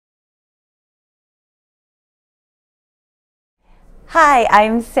Hi,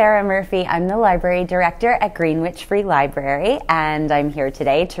 I'm Sarah Murphy. I'm the library director at Greenwich Free Library, and I'm here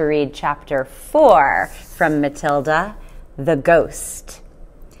today to read Chapter 4 from Matilda, The Ghost.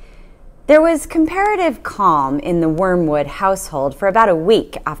 There was comparative calm in the Wormwood household for about a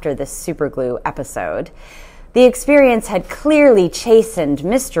week after the superglue episode. The experience had clearly chastened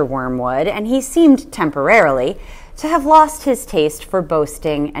Mr. Wormwood, and he seemed temporarily to have lost his taste for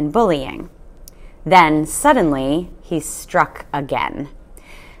boasting and bullying. Then, suddenly, he struck again.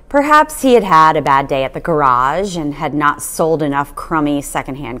 Perhaps he had had a bad day at the garage and had not sold enough crummy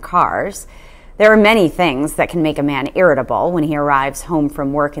secondhand cars. There are many things that can make a man irritable when he arrives home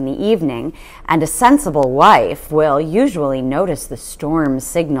from work in the evening, and a sensible wife will usually notice the storm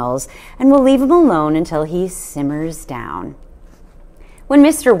signals and will leave him alone until he simmers down. When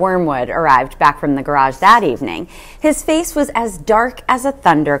Mr. Wormwood arrived back from the garage that evening, his face was as dark as a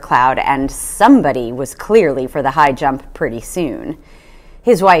thundercloud, and somebody was clearly for the high jump pretty soon.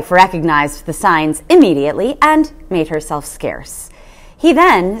 His wife recognized the signs immediately and made herself scarce. He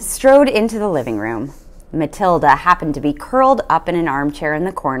then strode into the living room. Matilda happened to be curled up in an armchair in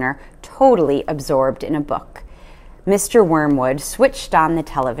the corner, totally absorbed in a book. Mr. Wormwood switched on the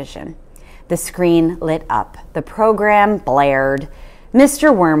television. The screen lit up. The program blared.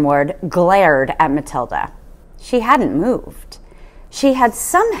 Mr. Wormwood glared at Matilda. She hadn't moved. She had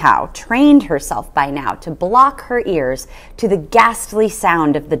somehow trained herself by now to block her ears to the ghastly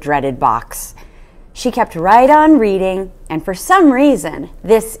sound of the dreaded box. She kept right on reading, and for some reason,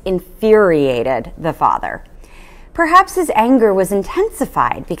 this infuriated the father. Perhaps his anger was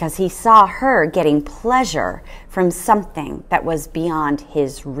intensified because he saw her getting pleasure from something that was beyond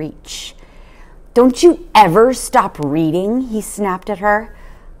his reach. "Don't you ever stop reading?" he snapped at her.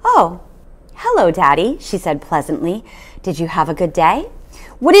 "Oh, hello, Daddy," she said pleasantly. "Did you have a good day?"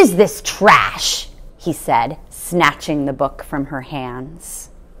 "What is this trash?" he said, snatching the book from her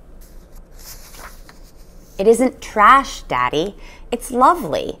hands. "It isn't trash, Daddy. It's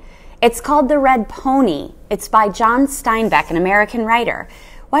lovely. It's called The Red Pony. It's by John Steinbeck, an American writer.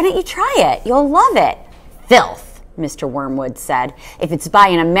 Why don't you try it? You'll love it." "Filth," Mr. Wormwood said. "If it's by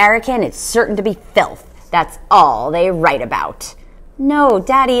an American, it's certain to be filth. That's all they write about." "No,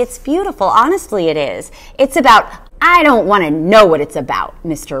 Daddy, it's beautiful. Honestly, it is. It's about—" "I don't want to know what it's about,"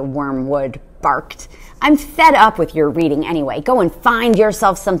 Mr. Wormwood barked. "I'm fed up with your reading anyway. Go and find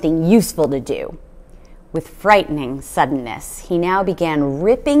yourself something useful to do." With frightening suddenness, he now began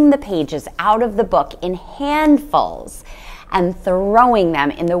ripping the pages out of the book in handfuls and throwing them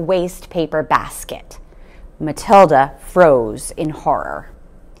in the waste paper basket. Matilda froze in horror.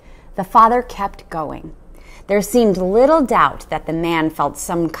 The father kept going. There seemed little doubt that the man felt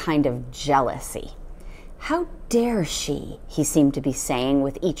some kind of jealousy. "How dare she," he seemed to be saying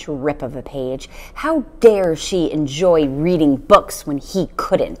with each rip of a page, "how dare she enjoy reading books when he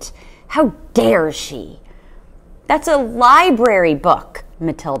couldn't? How dare she?" "That's a library book,"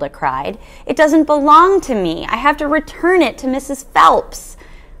 Matilda cried. "It doesn't belong to me. I have to return it to Mrs. Phelps."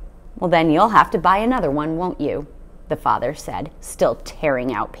 "Well, then you'll have to buy another one, won't you?" the father said, still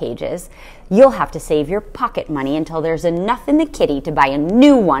tearing out pages. "You'll have to save your pocket money until there's enough in the kitty to buy a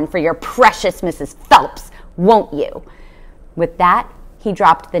new one for your precious Mrs. Phelps, won't you?" With that, he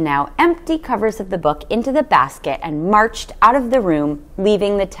dropped the now empty covers of the book into the basket and marched out of the room,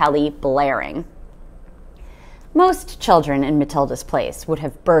 leaving the telly blaring. Most children in Matilda's place would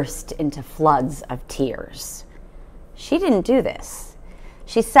have burst into floods of tears. She didn't do this.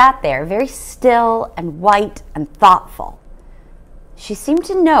 She sat there very still and white and thoughtful. She seemed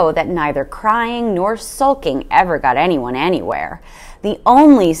to know that neither crying nor sulking ever got anyone anywhere. The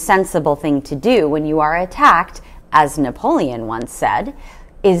only sensible thing to do when you are attacked, as Napoleon once said,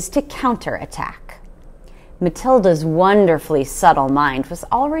 is to counterattack. Matilda's wonderfully subtle mind was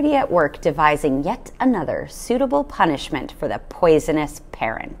already at work devising yet another suitable punishment for the poisonous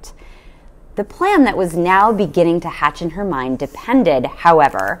parent. The plan that was now beginning to hatch in her mind depended,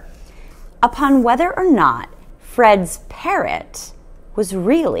 however, upon whether or not Fred's parrot was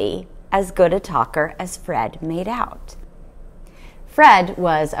really as good a talker as Fred made out. Fred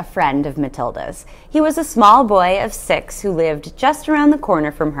was a friend of Matilda's. He was a small boy of 6 who lived just around the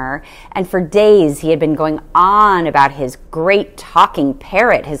corner from her, and for days he had been going on about his great talking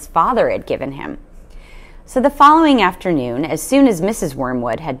parrot his father had given him. So the following afternoon, as soon as Mrs.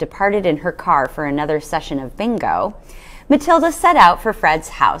 Wormwood had departed in her car for another session of bingo, Matilda set out for Fred's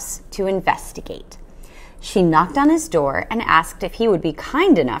house to investigate. She knocked on his door and asked if he would be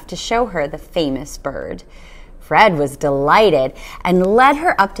kind enough to show her the famous bird. Fred was delighted and led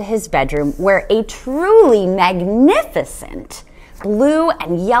her up to his bedroom, where a truly magnificent blue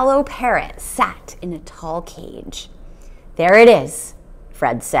and yellow parrot sat in a tall cage. There it is,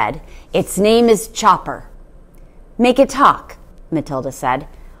 Fred said. Its name is Chopper. Make it talk, Matilda said.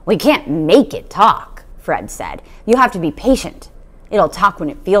 We can't make it talk, Fred said. You have to be patient. It'll talk when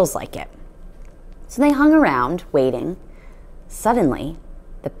it feels like it. So they hung around, waiting. Suddenly,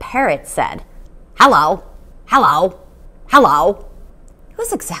 the parrot said, Hello, hello, hello. It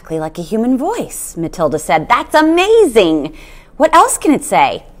was exactly like a human voice, Matilda said. That's amazing. What else can it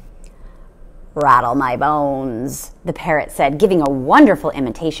say? Rattle my bones, the parrot said, giving a wonderful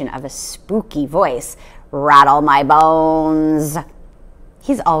imitation of a spooky voice. Rattle my bones.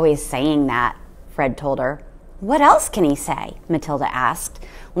 He's always saying that, Fred told her. What else can he say? Matilda asked.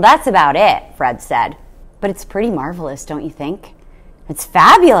 Well, that's about it, Fred said. But it's pretty marvelous, don't you think? It's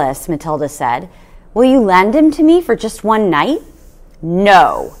fabulous, Matilda said. Will you lend him to me for just one night?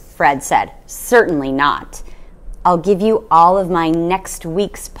 No, Fred said. Certainly not. I'll give you all of my next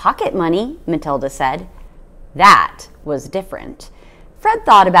week's pocket money, Matilda said. That was different. Fred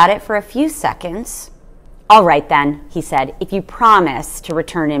thought about it for a few seconds. All right then, he said, if you promise to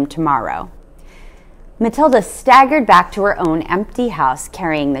return him tomorrow. Matilda staggered back to her own empty house,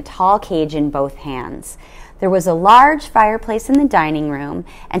 carrying the tall cage in both hands. There was a large fireplace in the dining room,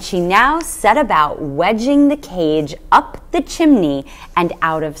 and she now set about wedging the cage up the chimney and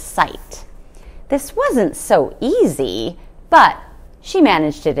out of sight. This wasn't so easy, but she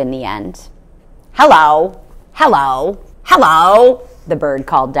managed it in the end. Hello, hello, hello, the bird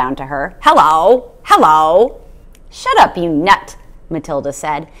called down to her. Hello, hello. Shut up, you nut, Matilda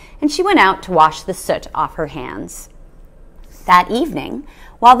said, and she went out to wash the soot off her hands. That evening,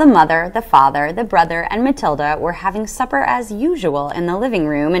 while the mother, the father, the brother, and Matilda were having supper as usual in the living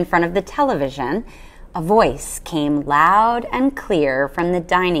room in front of the television, a voice came loud and clear from the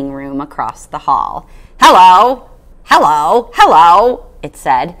dining room across the hall. Hello, hello, hello, it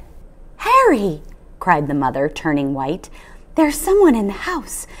said. Harry, cried the mother, turning white. There's someone in the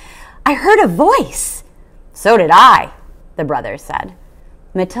house. I heard a voice. So did I, the brother said.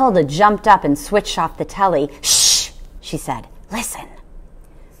 Matilda jumped up and switched off the telly. Shh, she said. Listen.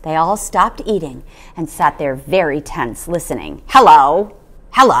 They all stopped eating and sat there very tense, listening. Hello,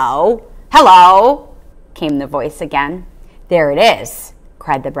 hello, hello, came the voice again. There it is,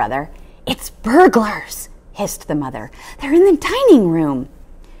 cried the brother. It's burglars, hissed the mother. They're in the dining room.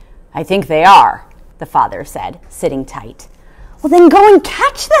 I think they are, the father said, sitting tight. Well, then go and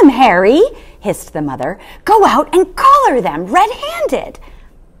catch them, Harry, hissed the mother. Go out and collar them, red-handed.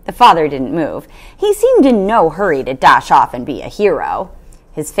 The father didn't move. He seemed in no hurry to dash off and be a hero.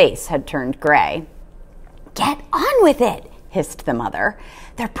 His face had turned gray. Get on with it, hissed the mother.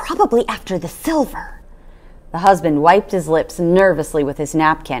 They're probably after the silver. The husband wiped his lips nervously with his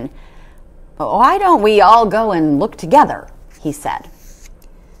napkin. Why don't we all go and look together, he said.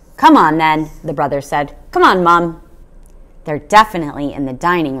 Come on, then, the brother said. Come on, Mum. They're definitely in the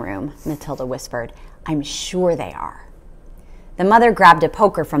dining room, Matilda whispered. I'm sure they are. The mother grabbed a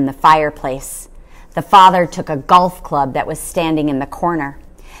poker from the fireplace. The father took a golf club that was standing in the corner.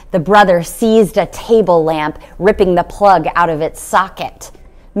 The brother seized a table lamp, ripping the plug out of its socket.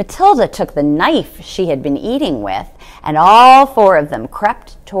 Matilda took the knife she had been eating with, and all four of them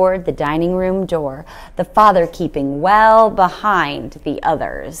crept toward the dining room door, the father keeping well behind the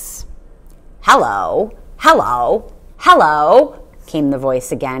others. Hello, hello, hello, came the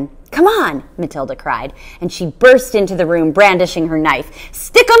voice again. Come on, Matilda cried, and she burst into the room, brandishing her knife.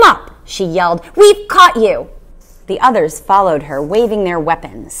 Stick 'em up, she yelled. We've caught you. The others followed her, waving their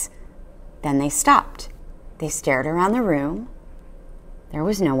weapons. Then they stopped. They stared around the room. There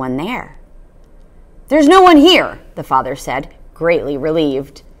was no one there. There's no one here, the father said, greatly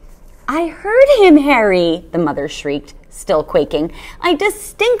relieved. I heard him, Harry, the mother shrieked, still quaking. I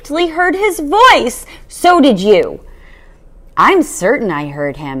distinctly heard his voice. So did you. I'm certain I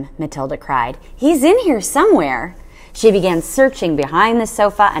heard him, Matilda cried. He's in here somewhere. She began searching behind the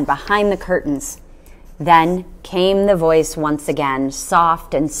sofa and behind the curtains. Then came the voice once again,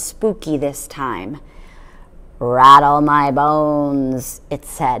 soft and spooky this time. Rattle my bones, it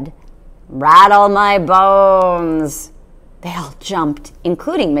said. Rattle my bones. They all jumped,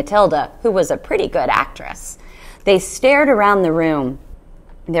 including Matilda, who was a pretty good actress. They stared around the room.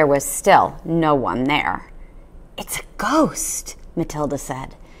 There was still no one there. It's a ghost, Matilda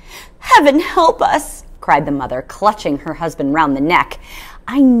said. Heaven help us, cried the mother, clutching her husband round the neck.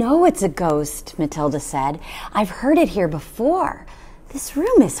 I know it's a ghost, Matilda said. I've heard it here before. This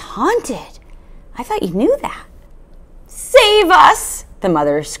room is haunted. I thought you knew that. Save us, the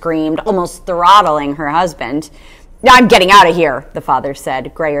mother screamed, almost throttling her husband. I'm getting out of here, the father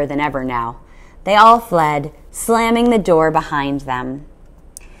said, grayer than ever now. They all fled, slamming the door behind them.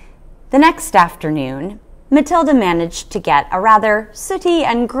 The next afternoon, Matilda managed to get a rather sooty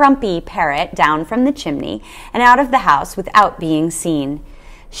and grumpy parrot down from the chimney and out of the house without being seen.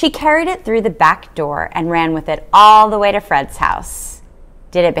 She carried it through the back door and ran with it all the way to Fred's house.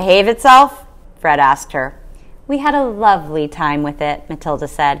 "Did it behave itself?" Fred asked her. "We had a lovely time with it," Matilda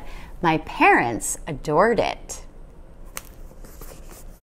said. "My parents adored it."